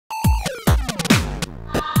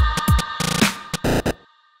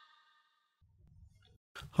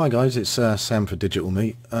Hi guys, it's Sam for Digital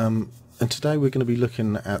Meat, and today we're going to be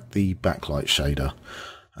looking at the Backlight Shader.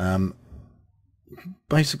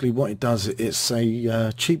 Basically what it does, it's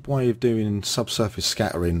a cheap way of doing subsurface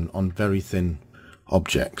scattering on very thin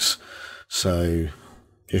objects. So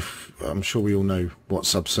I'm sure we all know what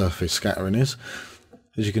subsurface scattering is.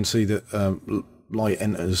 As you can see that light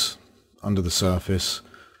enters under the surface,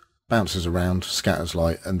 bounces around, scatters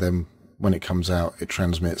light, and then when it comes out it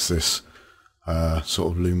transmits this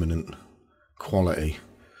sort of luminant quality.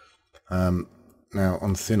 Now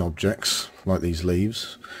on thin objects like these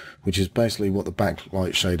leaves, which is basically what the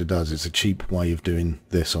Backlight Shader does, it's a cheap way of doing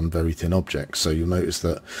this on very thin objects. So you'll notice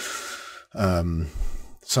that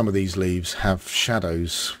some of these leaves have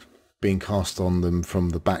shadows being cast on them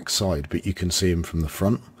from the back side, but you can see them from the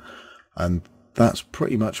front, and that's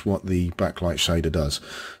pretty much what the Backlight Shader does.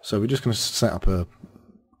 So we're just going to set up a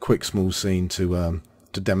quick small scene to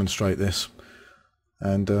demonstrate this.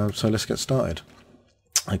 And so let's get started.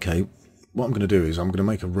 Okay, what I'm going to do is I'm going to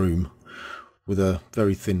make a room with a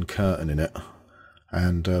very thin curtain in it,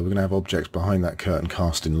 and we're going to have objects behind that curtain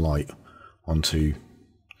casting light onto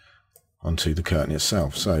the curtain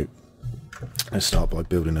itself. So let's start by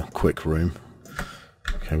building a quick room.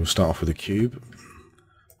 Okay, we'll start off with a cube.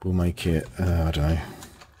 We'll make it, I don't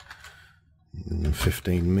know,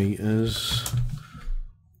 15 meters.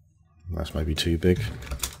 That's maybe too big.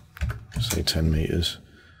 Say 10 meters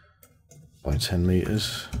by 10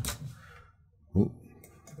 meters. Ooh.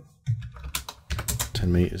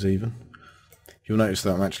 10 meters even. You'll notice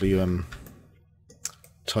that I'm actually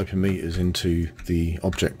typing meters into the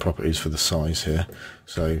object properties for the size here.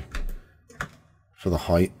 So for the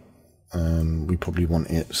height, we probably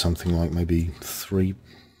want it something like maybe 3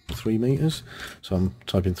 meters. So I'm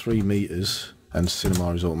typing 3 meters, and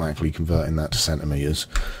Cinema is automatically converting that to centimeters.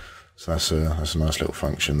 So that's a nice little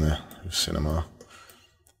function there of Cinema.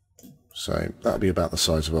 So that'll be about the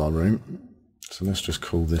size of our room. So let's just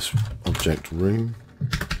call this object room.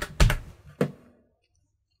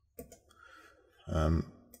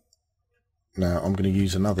 Now I'm going to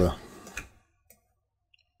use another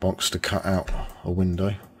box to cut out a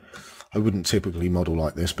window. I wouldn't typically model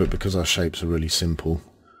like this, but because our shapes are really simple,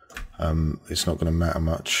 it's not going to matter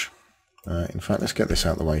much. In fact, let's get this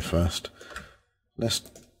out of the way first. Let's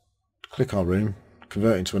click our room,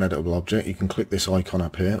 convert it into an editable object. You can click this icon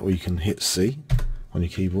up here, or you can hit C on your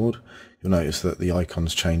keyboard. You'll notice that the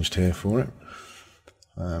icon's changed here for it.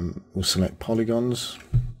 We'll select polygons,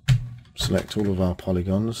 select all of our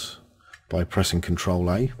polygons by pressing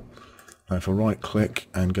Ctrl A. Now if I right click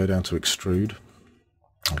and go down to extrude,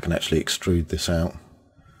 I can actually extrude this out.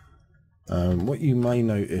 What you may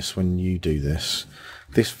notice when you do this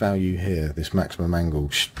value here, this maximum angle,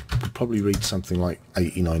 would probably read something like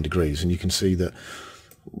 89 degrees, and you can see that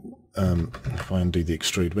if I undo the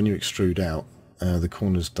extrude, when you extrude out, the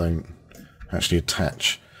corners don't actually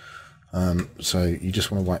attach. So you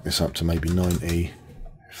just want to whack this up to maybe 90,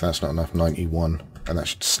 if that's not enough, 91, and that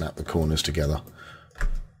should snap the corners together.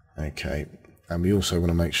 Okay, and we also want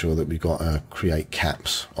to make sure that we've got create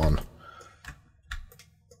caps on.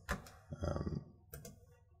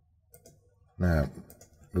 Now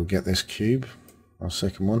we'll get this cube, our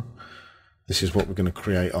second one. This is what we're going to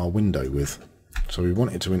create our window with. So we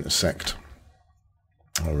want it to intersect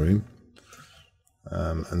our room,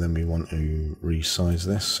 and then we want to resize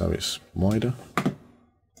this so it's wider,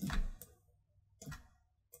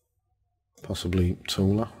 possibly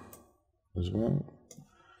taller as well.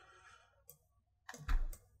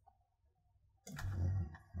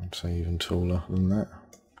 I'd say even taller than that,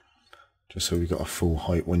 just so we've got a full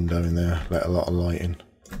height window in there, let a lot of light in.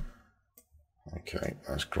 Okay,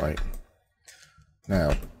 that's great.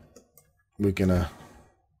 Now we're gonna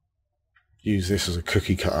use this as a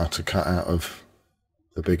cookie cutter to cut out of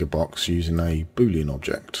the bigger box using a Boolean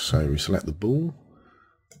object. So we select the bool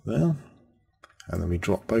there, and then we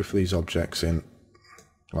drop both of these objects in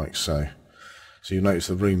like so. So you'll notice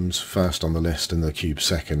the room's first on the list and the cube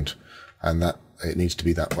second, and that it needs to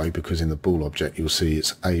be that way because in the bool object you'll see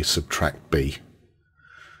it's A subtract B.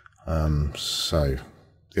 So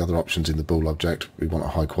the other options in the bool object, we want a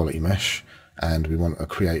high quality mesh, and we want to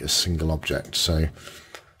create a single object. So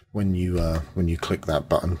when you click that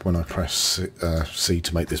button, when I press C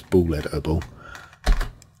to make this bool editable,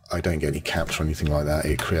 I don't get any caps or anything like that.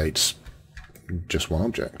 It creates just one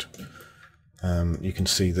object. You can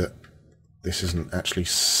see that this isn't actually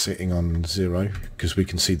sitting on 0 because we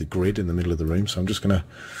can see the grid in the middle of the room. So I'm just going to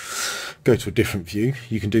go to a different view.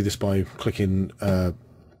 You can do this by clicking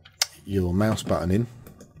your mouse button in.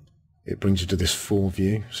 It brings you to this 4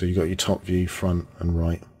 view. So you've got your top view, front and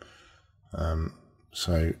right.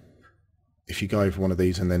 So if you go over one of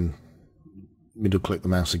these and then middle click the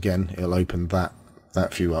mouse again, it'll open that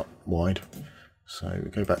view up wide. So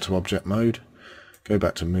we go back to object mode, go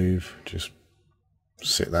back to move, just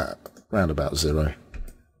set that round about 0.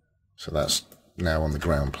 So that's now on the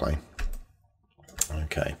ground plane.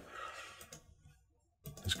 Okay.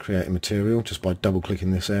 Let's create a material just by double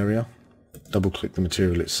clicking this area. Double click the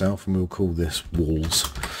material itself and we'll call this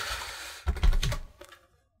walls.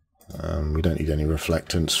 We don't need any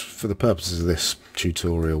reflectance. For the purposes of this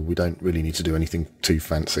tutorial, we don't really need to do anything too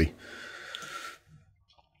fancy.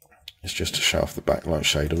 It's just to show off the backlight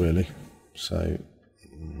shader, really. So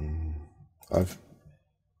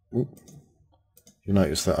you'll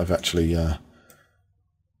notice that I've actually I'm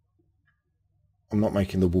not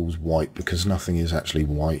making the walls white because nothing is actually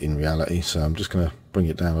white in reality, so I'm just going to bring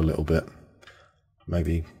it down a little bit.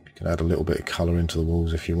 Maybe you can add a little bit of colour into the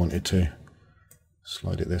walls if you wanted to.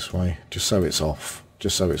 Slide it this way, just so it's off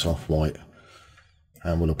white,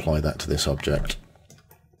 and we'll apply that to this object.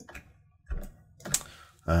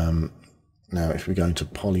 Now if we go into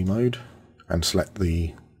poly mode and select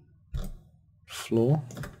the floor,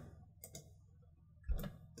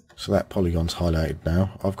 so that polygon's highlighted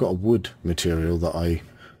now. I've got a wood material that I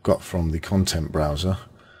got from the content browser,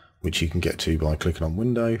 which you can get to by clicking on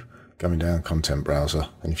window, going down content browser,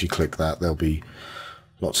 and if you click that there'll be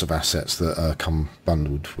lots of assets that come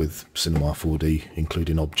bundled with Cinema 4D,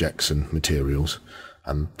 including objects and materials,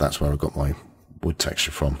 and that's where I got my wood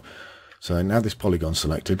texture from. So now this polygon's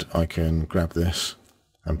selected, I can grab this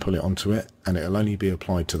and pull it onto it, and it'll only be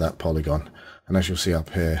applied to that polygon. And as you'll see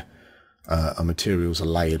up here, our materials are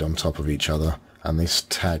layered on top of each other, and this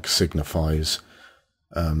tag signifies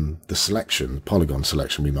the selection, polygon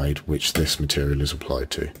selection we made, which this material is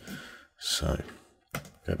applied to. So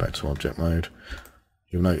go back to object mode.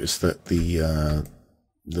 You'll notice that the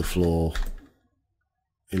floor,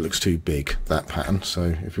 it looks too big, that pattern.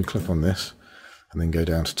 So if we click on this and then go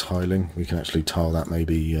down to tiling, we can actually tile that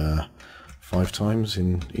maybe 5 times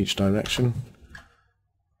in each direction.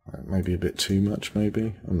 Maybe a bit too much,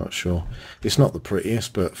 maybe, I'm not sure. It's not the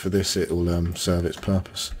prettiest, but for this it will serve its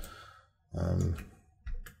purpose.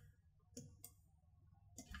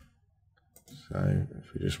 So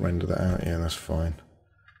if we just render that out, yeah, that's fine.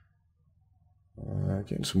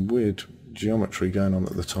 Getting some weird geometry going on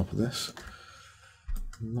at the top of this.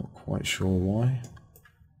 I'm not quite sure why.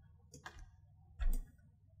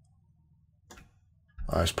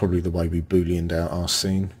 It's probably the way we booleaned out our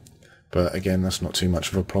scene, but again, that's not too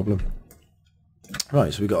much of a problem.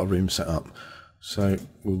 Right, so we've got a room set up. So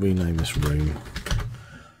we'll rename this room,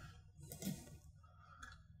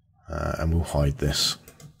 and we'll hide this.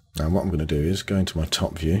 Now what I'm going to do is go into my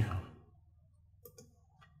top view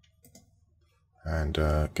and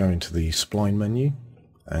go into the spline menu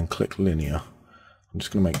and click linear. I'm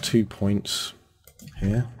just going to make 2 points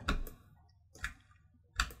here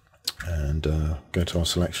and go to our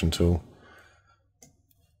selection tool.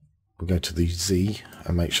 We'll go to the Z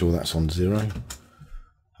and make sure that's on 0,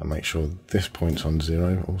 and make sure this point's on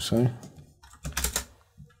 0 also.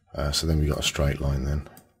 So then we've got a straight line then.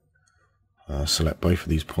 Select both of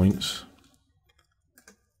these points,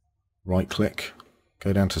 right click,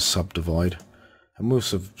 go down to subdivide, and we'll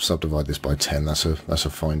subdivide this by 10, that's a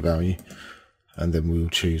fine value, and then we'll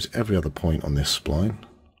choose every other point on this spline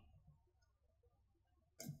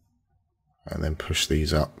and then push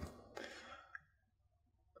these up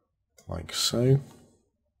like so,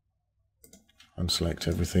 unselect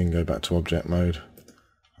everything, go back to object mode,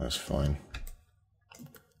 that's fine,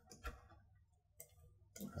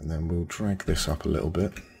 and then we'll drag this up a little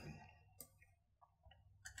bit.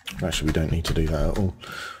 Actually, we don't need to do that at all.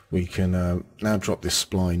 We can now drop this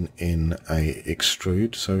spline in a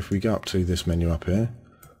extrude. So if we go up to this menu up here,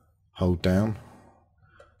 hold down,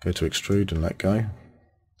 go to extrude and let go,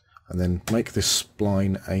 and then make this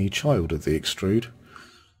spline a child of the extrude.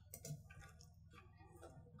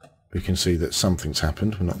 We can see that something's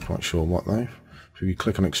happened, we're not quite sure what though. If we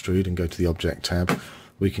click on extrude and go to the object tab,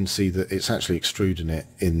 we can see that it's actually extruding it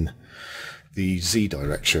in the Z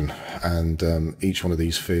direction, and each one of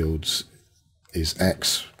these fields is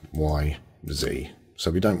X, Y, Z.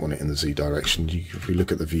 So we don't want it in the Z direction. If we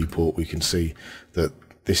look at the viewport, we can see that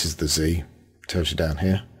this is the Z, tells you down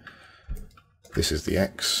here. This is the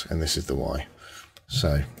X and this is the Y.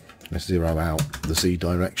 So let's zero out the Z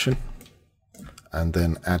direction and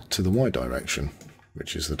then add to the Y direction,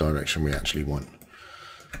 which is the direction we actually want.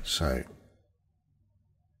 So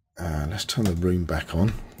let's turn the room back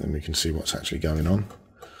on, then we can see what's actually going on.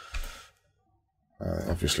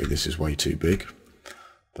 Obviously this is way too big,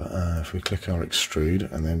 but if we click our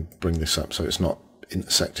extrude and then bring this up so it's not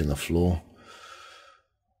intersecting the floor,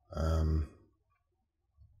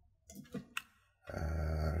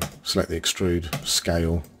 Select the extrude,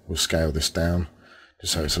 scale, we'll scale this down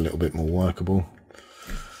just so it's a little bit more workable.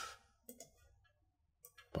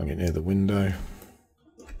 Bring it near the window.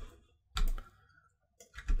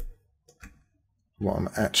 What I'm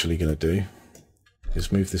actually going to do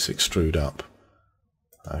is move this extrude up.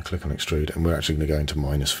 Click on extrude, and we're actually going to go into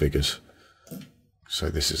minus figures. So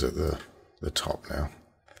this is at the top now.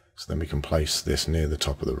 So then we can place this near the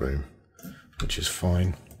top of the room, which is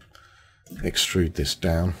fine. Extrude this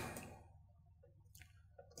down.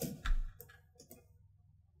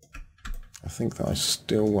 I think that I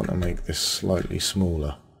still want to make this slightly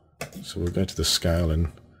smaller. So we'll go to the scale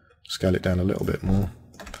and scale it down a little bit more.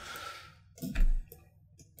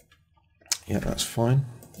 Yeah, that's fine.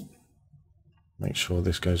 Make sure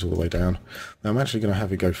this goes all the way down. Now I'm actually going to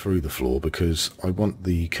have it go through the floor because I want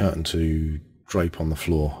the curtain to drape on the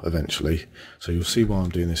floor eventually. So you'll see why I'm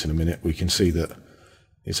doing this in a minute. We can see that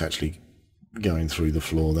it's actually going through the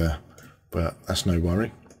floor there, but that's no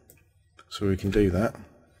worry. So we can do that.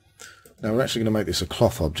 Now we're actually going to make this a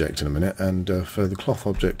cloth object in a minute, and for the cloth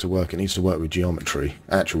object to work, it needs to work with geometry,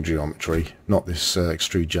 actual geometry, not this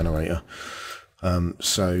extrude generator.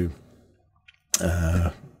 We're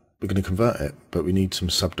going to convert it, but we need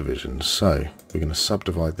some subdivisions. So we're going to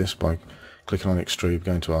subdivide this by clicking on extrude,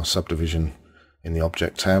 going to our subdivision in the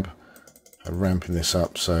object tab, and ramping this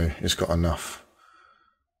up so it's got enough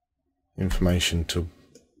information to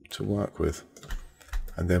work with.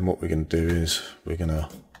 And then what we're going to do is we're going to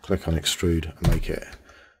click on extrude and make it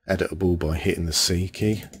editable by hitting the C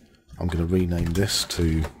key. I'm going to rename this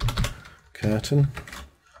to curtain.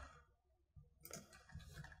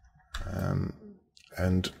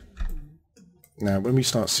 And now when we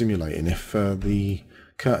start simulating, if the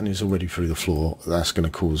curtain is already through the floor, that's going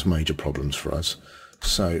to cause major problems for us.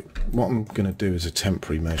 So what I'm going to do as a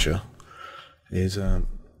temporary measure is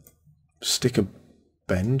stick a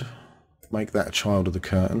bend, make that a child of the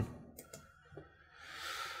curtain.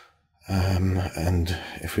 And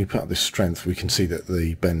if we put up this strength, we can see that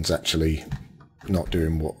the bend's actually not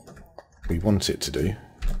doing what we want it to do.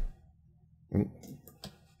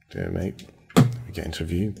 Dear mate, we get into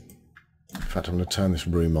view. In fact, I'm going to turn this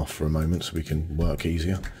room off for a moment so we can work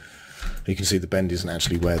easier. You can see the bend isn't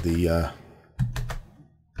actually where the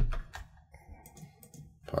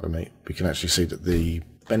pardon me, we can actually see that the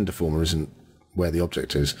bend deformer isn't where the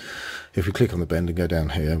object is. If we click on the bend and go down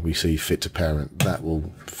here, we see fit to parent. That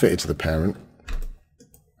will fit it to the parent.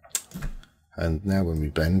 And now when we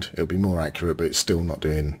bend, it'll be more accurate, but it's still not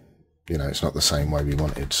doing, it's not the same way we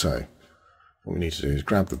wanted. So what we need to do is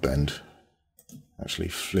grab the bend, actually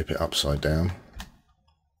flip it upside down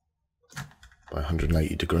by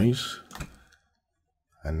 180 degrees.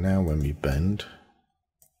 And now when we bend,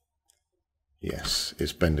 yes,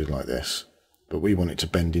 it's bended like this. But we want it to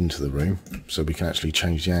bend into the room, so we can actually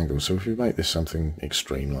change the angle. So if we make this something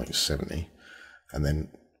extreme, like 70, and then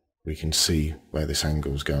we can see where this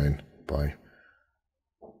angle is going by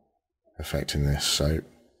affecting this. So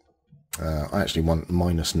I actually want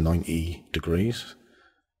minus 90 degrees,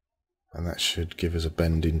 and that should give us a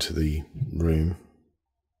bend into the room.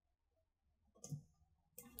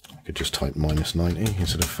 I could just type minus 90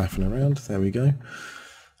 instead of faffing around. There we go.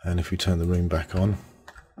 And if we turn the room back on,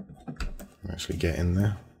 actually get in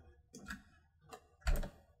there.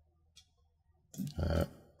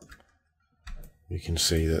 You can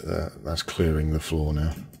see that that's clearing the floor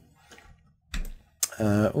now.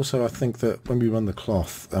 Also, I think that when we run the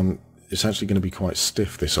cloth, it's actually going to be quite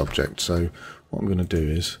stiff, this object. So what I'm going to do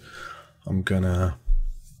is I'm going to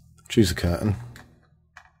choose the curtain.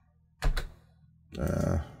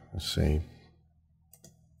 Let's see.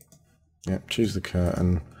 Yep, choose the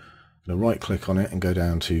curtain. I'm going to right click on it and go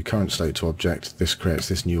down to current state to object. This creates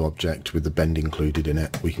this new object with the bend included in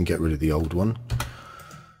it. We can get rid of the old one.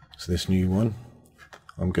 So this new one,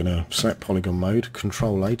 I'm going to select polygon mode,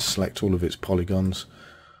 Control A to select all of its polygons,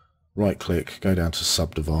 right click, go down to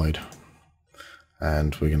subdivide,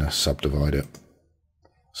 and we're going to subdivide it.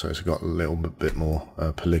 So it's got a little bit more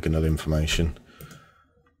polygonal information.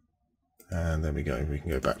 And there we go, we can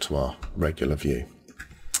go back to our regular view.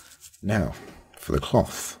 Now, for the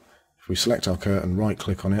cloth. If we select our curtain, right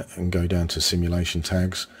click on it and go down to simulation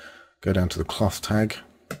tags, go down to the cloth tag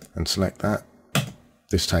and select that.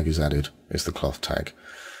 This tag is added, it's the cloth tag.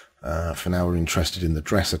 For now we're interested in the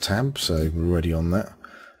dresser tab, so we're already on that.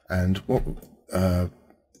 And what, well,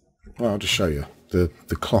 I'll just show you.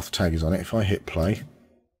 The cloth tag is on it. If I hit play,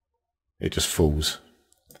 it just falls,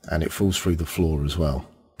 and it falls through the floor as well.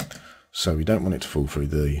 So we don't want it to fall through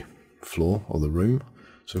the floor or the room.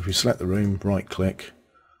 So if we select the room, right click,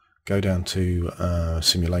 go down to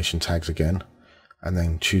simulation tags again, and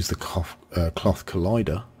then choose the cloth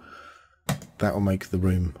collider, that will make the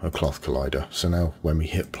room a cloth collider. So now when we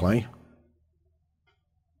hit play,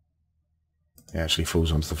 it actually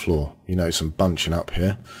falls onto the floor. You notice some bunching up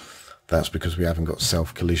here. That's because we haven't got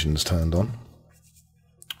self collisions turned on.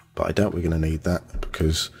 But I doubt we're going to need that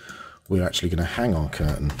because we're actually going to hang our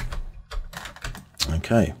curtain.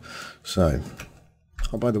 Okay, so,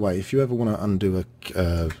 oh, by the way, if you ever want to undo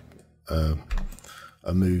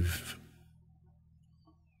a move,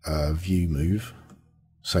 view move,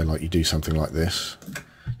 say like you do something like this,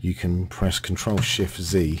 you can press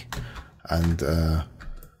Control-Shift-Z and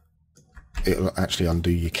it'll actually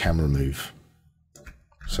undo your camera move.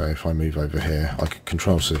 So if I move over here, I can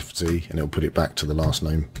Control-Shift-Z and it'll put it back to the last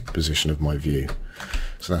known position of my view.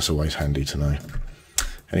 So that's always handy to know.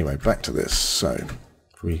 Anyway, back to this. So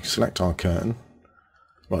if we select our curtain,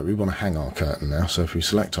 right, we want to hang our curtain now. So if we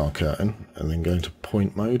select our curtain and then go into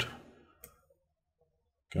point mode,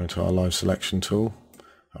 go into our live selection tool,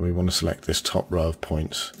 and we want to select this top row of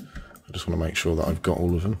points. I just want to make sure that I've got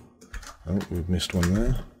all of them. Oh, we've missed one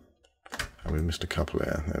there, and we've missed a couple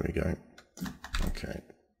there. There we go. Okay,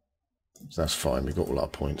 so that's fine. We've got all our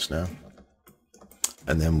points now.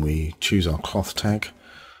 And then we choose our cloth tag,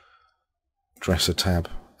 dresser tab,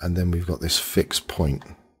 and then we've got this fixed point.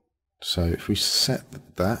 So if we set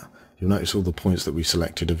that, you'll notice all the points that we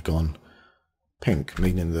selected have gone pink,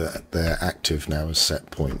 meaning that they're active now as set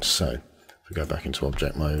points. So if we go back into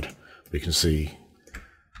object mode, we can see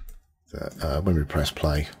that when we press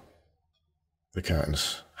play, the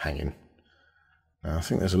curtain's hanging. Now I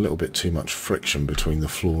think there's a little bit too much friction between the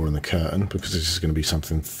floor and the curtain because this is going to be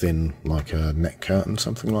something thin like a net curtain,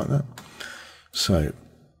 something like that. So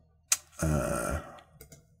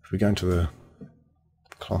if we go into the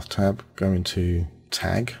cloth tab, go into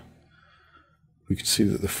tag, we can see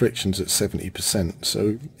that the friction's at 70%.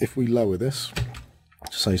 So if we lower this,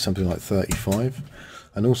 say something like 35,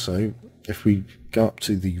 and also if we go up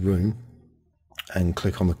to the room and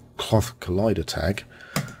click on the cloth collider tag,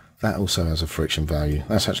 that also has a friction value.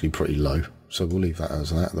 That's actually pretty low, so we'll leave that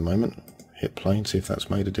as that at the moment. Hit play and see if that's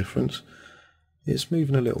made a difference. It's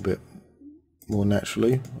moving a little bit more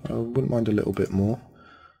naturally. I wouldn't mind a little bit more.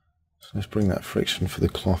 So let's bring that friction for the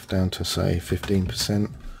cloth down to say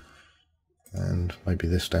 15%, and maybe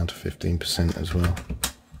this down to 15% as well.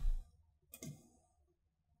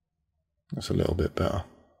 That's a little bit better.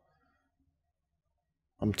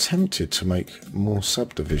 I'm tempted to make more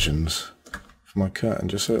subdivisions for my curtain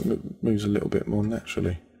just so it moves a little bit more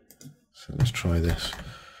naturally. So let's try this.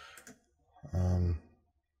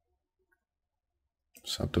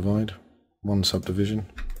 Subdivide, one subdivision,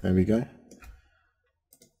 there we go.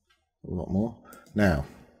 A lot more. Now,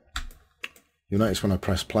 you'll notice when I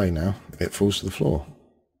press play now, it falls to the floor.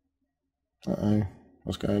 Uh-oh,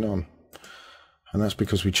 what's going on? And that's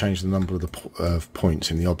because we changed the number of the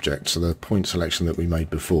points in the object. So the point selection that we made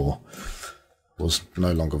before was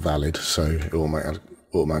no longer valid, so it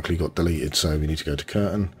automatically got deleted. So we need to go to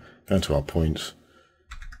curtain, go into our points.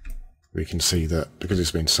 We can see that because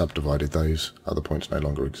it's been subdivided, those other points no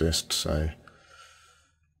longer exist. So,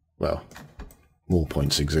 well, more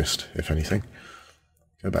points exist, if anything.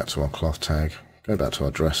 Go back to our cloth tag, go back to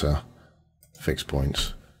our dresser, fix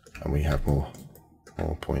points, and we have more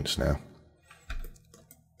points now.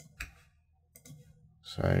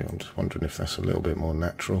 So I'm just wondering if that's a little bit more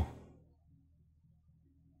natural.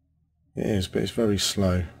 It is, but it's very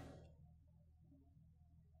slow.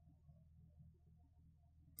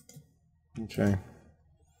 Okay.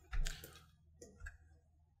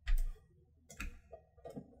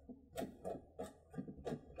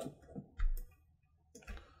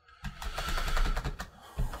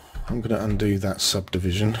 I'm going to undo that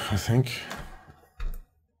subdivision, I think.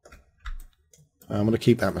 I'm going to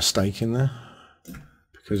keep that mistake in there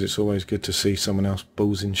because it's always good to see someone else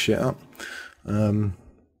ballsing shit up.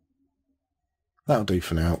 That'll do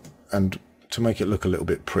for now. And to make it look a little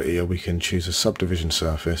bit prettier, we can choose a subdivision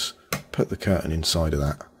surface, put the curtain inside of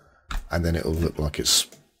that, and then it'll look like it's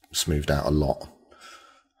smoothed out a lot.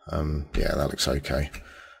 Yeah, that looks okay.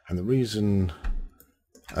 And the reason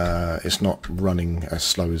it's not running as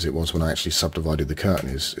slow as it was when I actually subdivided the curtain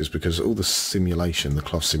is because all the simulation, the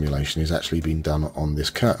cloth simulation, is actually being done on this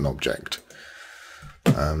curtain object.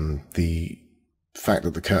 The fact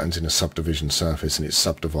that the curtain's in a subdivision surface and it's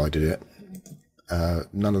subdivided it,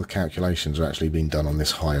 none of the calculations are actually being done on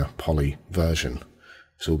this higher poly version.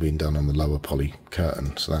 It's all being done on the lower poly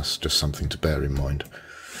curtain, so that's just something to bear in mind.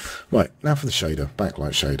 Right, now for the shader,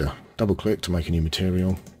 backlight shader. Double click to make a new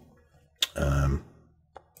material.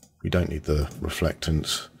 We don't need the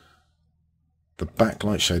reflectance the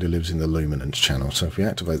backlight shader lives in the luminance channel. So if we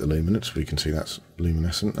activate the luminance, we can see that's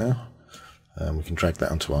luminescent now. We can drag that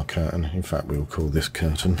onto our curtain. In fact, we'll call this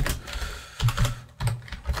curtain.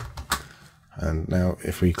 And now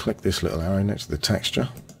if we click this little arrow next to the texture,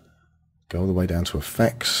 go all the way down to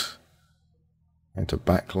effects, into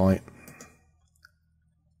backlight,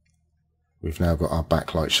 we've now got our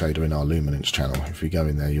backlight shader in our luminance channel. If we go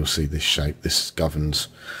in there, you'll see this shape. This governs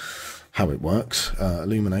how it works.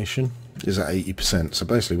 Illumination is at 80%. So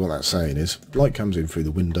basically what that's saying is light comes in through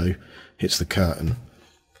the window, hits the curtain.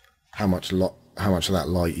 How much of that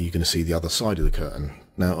light are you going to see the other side of the curtain?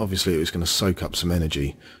 Now obviously it's going to soak up some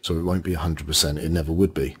energy, so it won't be 100%. It never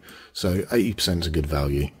would be. So 80% is a good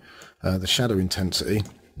value. The shadow intensity,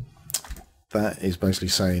 that is basically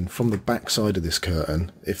saying from the back side of this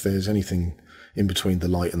curtain, if there's anything in between the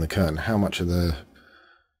light and the curtain, how much of the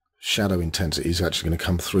shadow intensity is actually going to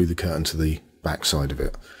come through the curtain to the back side of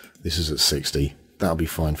it. This is at 60. That'll be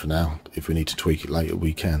fine for now. If we need to tweak it later,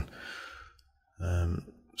 we can.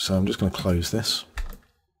 So I'm just going to close this.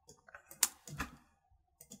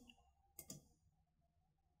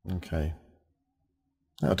 Okay.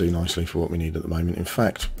 That'll do nicely for what we need at the moment. In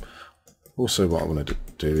fact, also what I want to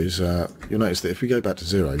do is, you'll notice that if we go back to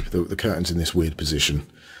 0, the curtain's in this weird position.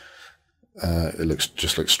 It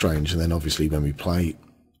just looks strange, and then obviously when we play,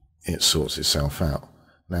 it sorts itself out.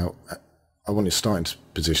 Now, I want its starting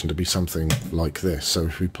position to be something like this. So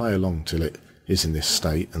if we play along till it is in this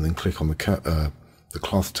state, and then click on the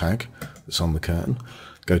cloth tag that's on the curtain,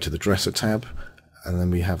 go to the dresser tab, and then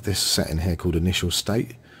we have this setting here called initial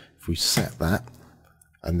state. If we set that,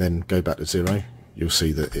 and then go back to 0, you'll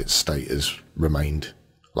see that its state has remained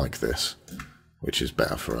like this, which is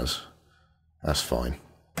better for us. That's fine.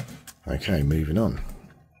 Okay, moving on.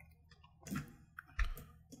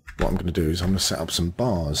 What I'm going to do is I'm going to set up some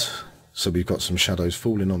bars. So we've got some shadows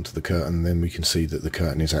falling onto the curtain, and then we can see that the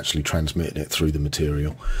curtain is actually transmitting it through the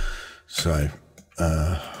material. So,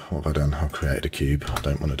 what have I done? I've created a cube. I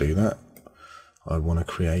don't want to do that. I want to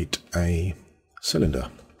create a cylinder.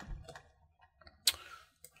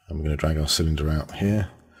 I'm going to drag our cylinder out here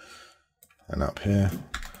and up here.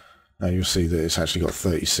 Now you'll see that it's actually got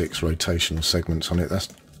 36 rotational segments on it. That's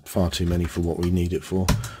far too many for what we need it for.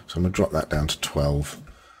 So I'm going to drop that down to 12.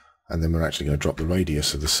 And then we're actually going to drop the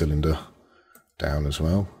radius of the cylinder down as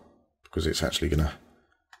well, because it's actually going to,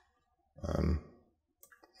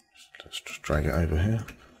 let's just drag it over here.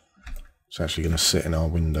 It's actually going to sit in our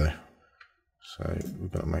window. So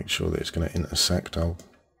we've got to make sure that it's going to intersect our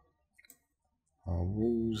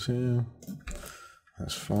walls here.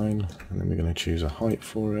 That's fine. And then we're going to choose a height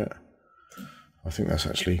for it. I think that's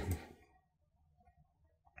actually,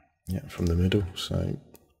 yeah, from the middle. So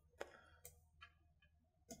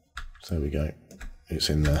there we go. It's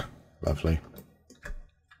in there. Lovely.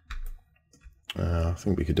 I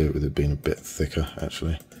think we could do it with it being a bit thicker,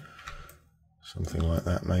 actually. Something like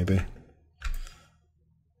that, maybe.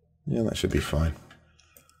 Yeah, that should be fine.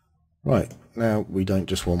 Right, now we don't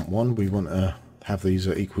just want one, we want to have these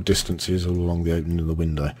at equal distances all along the opening of the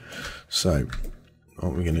window. So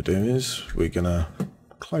what we're going to do is we're going to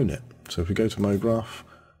clone it. So if we go to MoGraph,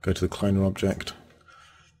 go to the cloner object.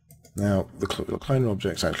 Now the cloner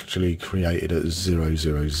object's actually created at 0,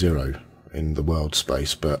 0, 0 in the world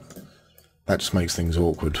space, but that just makes things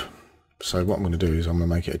awkward. So what I'm going to do is I'm going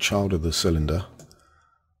to make it a child of the cylinder.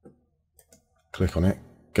 Click on it,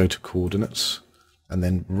 go to coordinates, and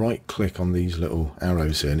then right click on these little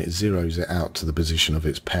arrows here, and it zeroes it out to the position of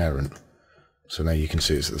its parent. So now you can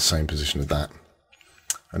see it's at the same position as that.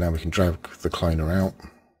 And now we can drag the cloner out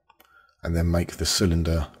and then make the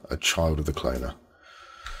cylinder a child of the cloner.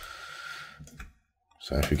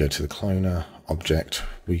 So if we go to the cloner object,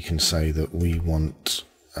 we can say that we want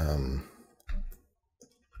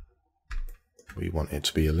it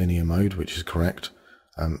to be a linear mode, which is correct.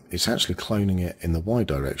 It's actually cloning it in the Y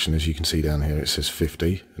direction. As you can see down here, it says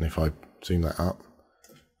 50, and if I zoom that up,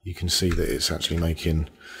 you can see that it's actually making,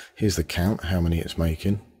 here's the count, how many it's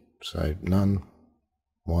making. So none,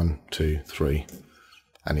 1, 2, 3,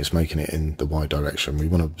 and it's making it in the Y direction. We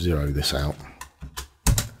want to zero this out,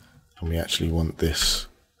 and we actually want this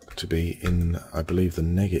to be in, I believe, the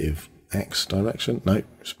negative X direction. No,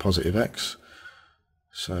 it's positive X.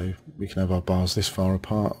 So we can have our bars this far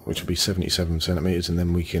apart, which will be 77 centimeters, and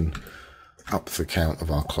then we can up the count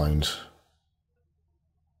of our clones.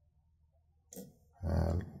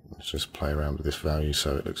 Let's just play around with this value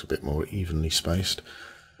so it looks a bit more evenly spaced.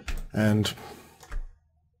 And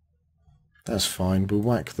that's fine. We'll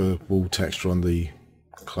whack the wall texture on the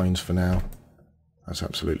clones for now. That's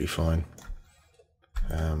absolutely fine.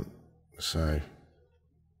 So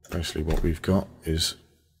basically what we've got is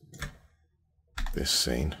this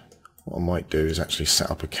scene. What I might do is actually set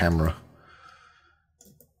up a camera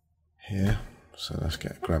here. So let's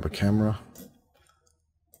grab a camera.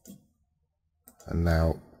 And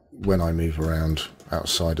now when I move around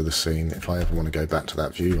outside of the scene, if I ever want to go back to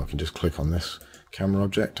that view, I can just click on this camera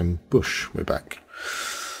object and whoosh, we're back.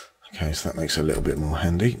 Okay, so that makes it a little bit more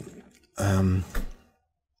handy.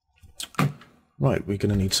 Right, we're going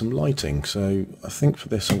to need some lighting. So I think for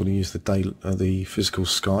this I'm going to use the physical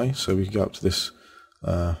sky. So we can go up to this.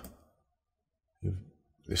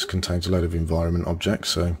 This contains a load of environment objects.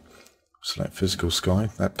 So select physical sky.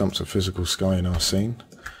 That dumps a physical sky in our scene.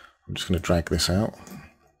 I'm just going to drag this out,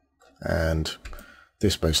 and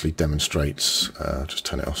this basically demonstrates. Just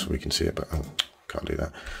turn it off so we can see it, but oh, can't do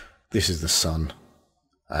that. This is the sun,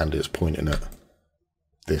 and it's pointing at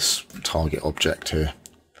this target object here.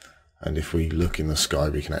 And if we look in the sky,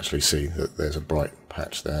 we can actually see that there's a bright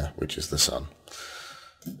patch there, which is the sun.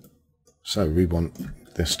 So we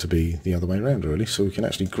want this to be the other way around, really. So we can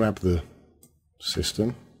actually grab the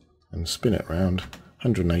system and spin it around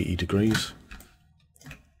 180 degrees.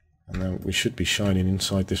 And then we should be shining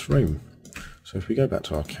inside this room. So if we go back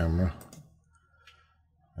to our camera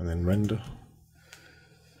and then render.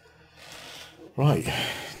 Right,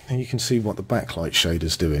 now you can see what the backlight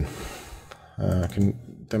shader's doing. I can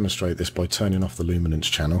demonstrate this by turning off the luminance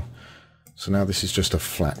channel. So now this is just a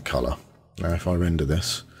flat colour. Now if I render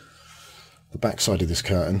this, the backside of this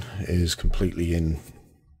curtain is completely in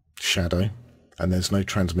shadow and there's no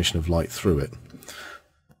transmission of light through it.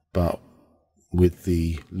 But with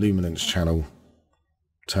the luminance channel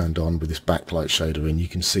turned on with this backlight shader in, you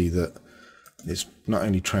can see that it's not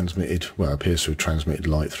only transmitted, well, it appears to have transmitted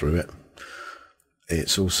light through it,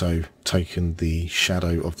 it's also taken the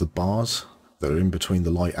shadow of the bars that are in between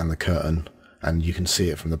the light and the curtain, and you can see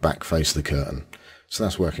it from the back face of the curtain. So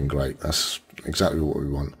that's working great. That's exactly what we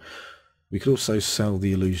want. We could also sell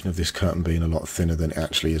the illusion of this curtain being a lot thinner than it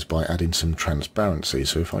actually is by adding some transparency.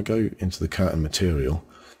 So if I go into the curtain material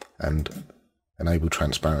and enable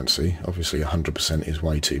transparency, obviously 100% is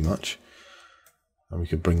way too much. And we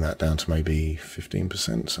could bring that down to maybe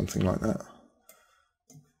 15%, something like that.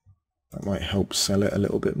 That might help sell it a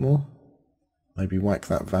little bit more. Maybe whack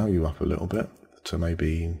that value up a little bit to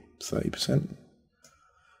maybe 30%.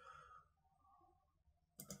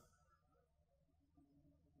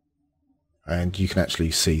 And you can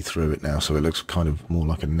actually see through it now, so it looks kind of more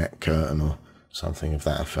like a net curtain or something of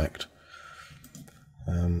that effect.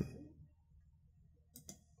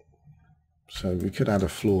 So we could add a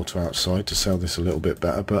floor to outside to sell this a little bit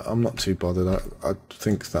better, but I'm not too bothered. I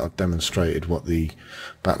think that I've demonstrated what the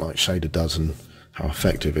backlight shader does and how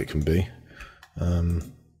effective it can be.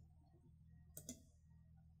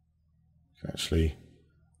 Actually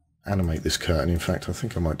animate this curtain. In fact, I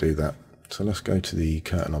think I might do that. So let's go to the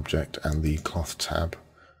curtain object and the cloth tab,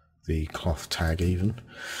 the cloth tag even,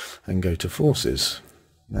 and go to forces.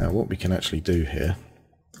 Now what we can actually do here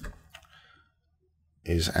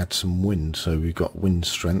is add some wind. So we've got wind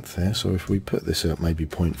strength here. So if we put this at maybe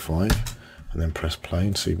 0.5 and then press play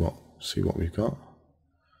and see what we've got.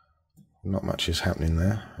 Not much is happening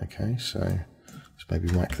there. Okay, so let's maybe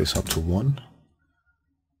whack this up to 1.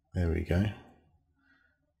 There we go.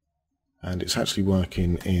 And it's actually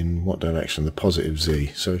working in what direction? The positive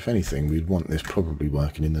Z. So if anything, we'd want this probably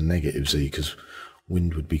working in the negative Z because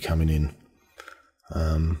wind would be coming in.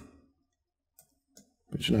 But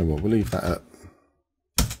you know what? We'll leave that at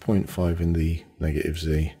 0.5 in the negative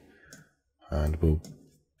Z, and we'll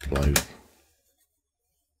blow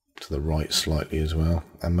to the right slightly as well,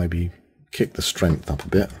 and maybe kick the strength up a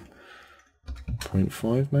bit.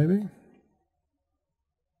 0.5 maybe?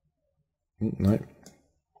 No.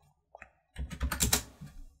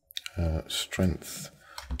 Strength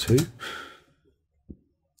 2.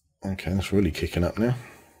 Okay, that's really kicking up now.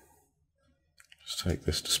 Just take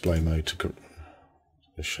this display mode to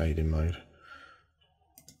the shading mode.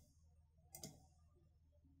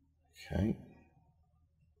 Okay.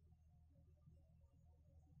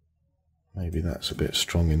 Maybe that's a bit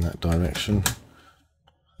strong in that direction.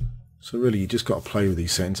 So really, you just got to play with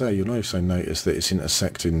these settings. There, you'll also notice that it's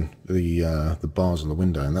intersecting the bars on the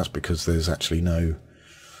window, and that's because there's actually no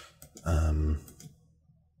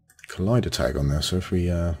collider tag on there. So if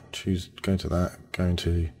we choose, go to that, go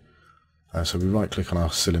into, so we right click on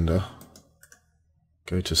our cylinder,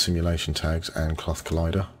 go to simulation tags and cloth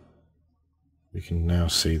collider. We can now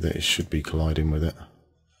see that it should be colliding with it.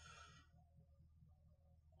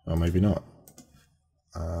 Or maybe not.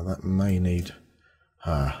 That may need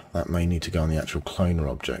to go on the actual cloner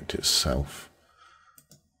object itself.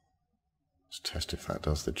 Let's test if that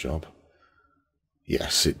does the job.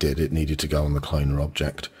 Yes, it did. It needed to go on the cloner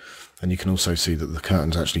object. and you can also see that the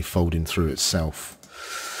curtain's actually folding through itself.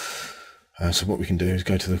 So what we can do is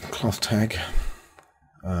go to the cloth tag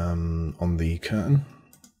on the curtain,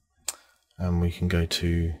 and we can go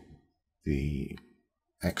to the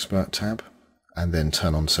expert tab and then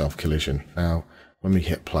turn on self collision. Now when we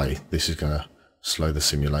hit play, this is going to slow the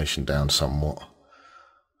simulation down somewhat.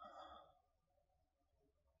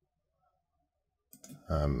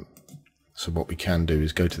 So what we can do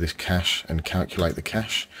is go to this cache and calculate the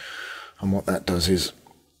cache, and what that does is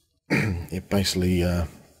it basically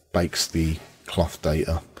bakes the cloth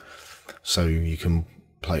data so you can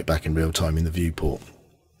play it back in real time in the viewport.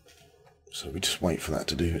 So we just wait for that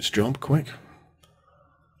to do its job quick.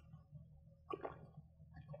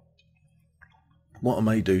 What I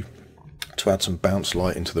may do to add some bounce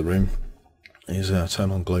light into the room is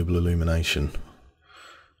turn on global illumination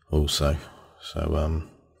also. So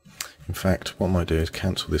in fact what I might do is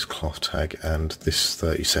cancel this cloth tag, and this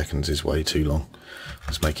 30 seconds is way too long.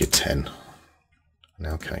 Let's make it 10.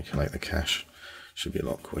 Now calculate the cache. Should be a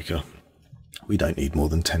lot quicker. We don't need more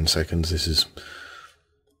than 10 seconds. This is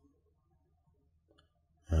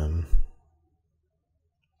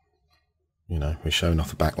you know, we're showing off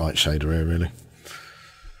the backlight shader here really.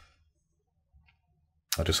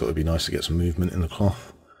 I just thought it'd be nice to get some movement in the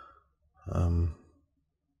cloth.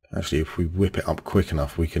 Actually, if we whip it up quick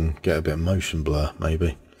enough, we can get a bit of motion blur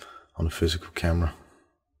maybe on a physical camera.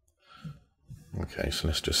 Okay, so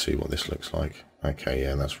let's just see what this looks like. Okay,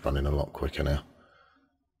 yeah, that's running a lot quicker now.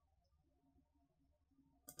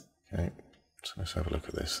 Okay, so let's have a look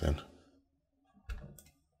at this then.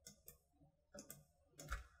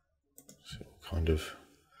 See what kind of...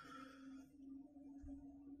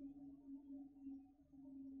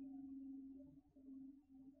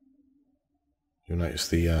 You'll notice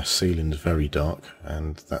the ceiling's very dark,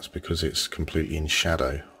 and that's because it's completely in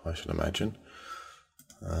shadow, I should imagine.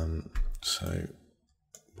 So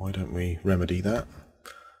why don't we remedy that?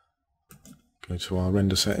 Go to our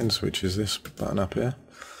render settings, which is this button up here.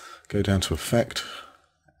 Go down to Effect,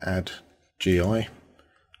 Add GI. Now,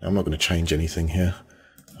 I'm not going to change anything here.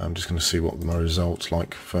 I'm just going to see what my results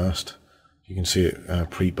like first. You can see it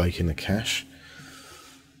pre-baking the cache.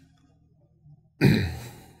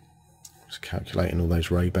 Just calculating all those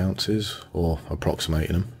ray bounces, or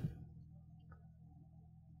approximating them.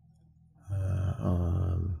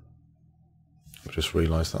 I just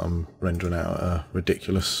realised that I'm rendering out a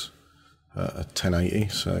ridiculous 1080,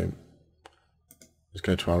 so let's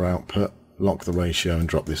go to our output, lock the ratio and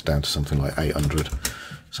drop this down to something like 800,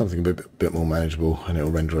 something a bit more manageable, and it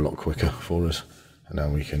will render a lot quicker for us. And now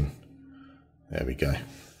we can, there we go.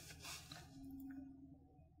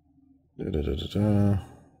 There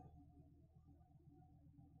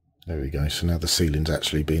we go. So now the ceiling's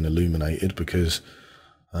actually being illuminated because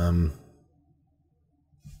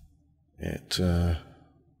it's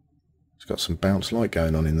got some bounce light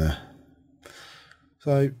going on in there.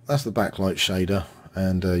 So that's the backlight shader,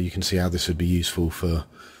 and you can see how this would be useful for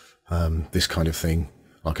this kind of thing,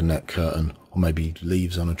 like a net curtain, or maybe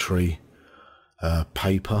leaves on a tree,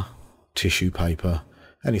 paper, tissue paper,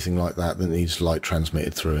 anything like that that needs light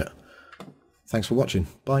transmitted through it. Thanks for watching.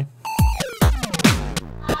 Bye.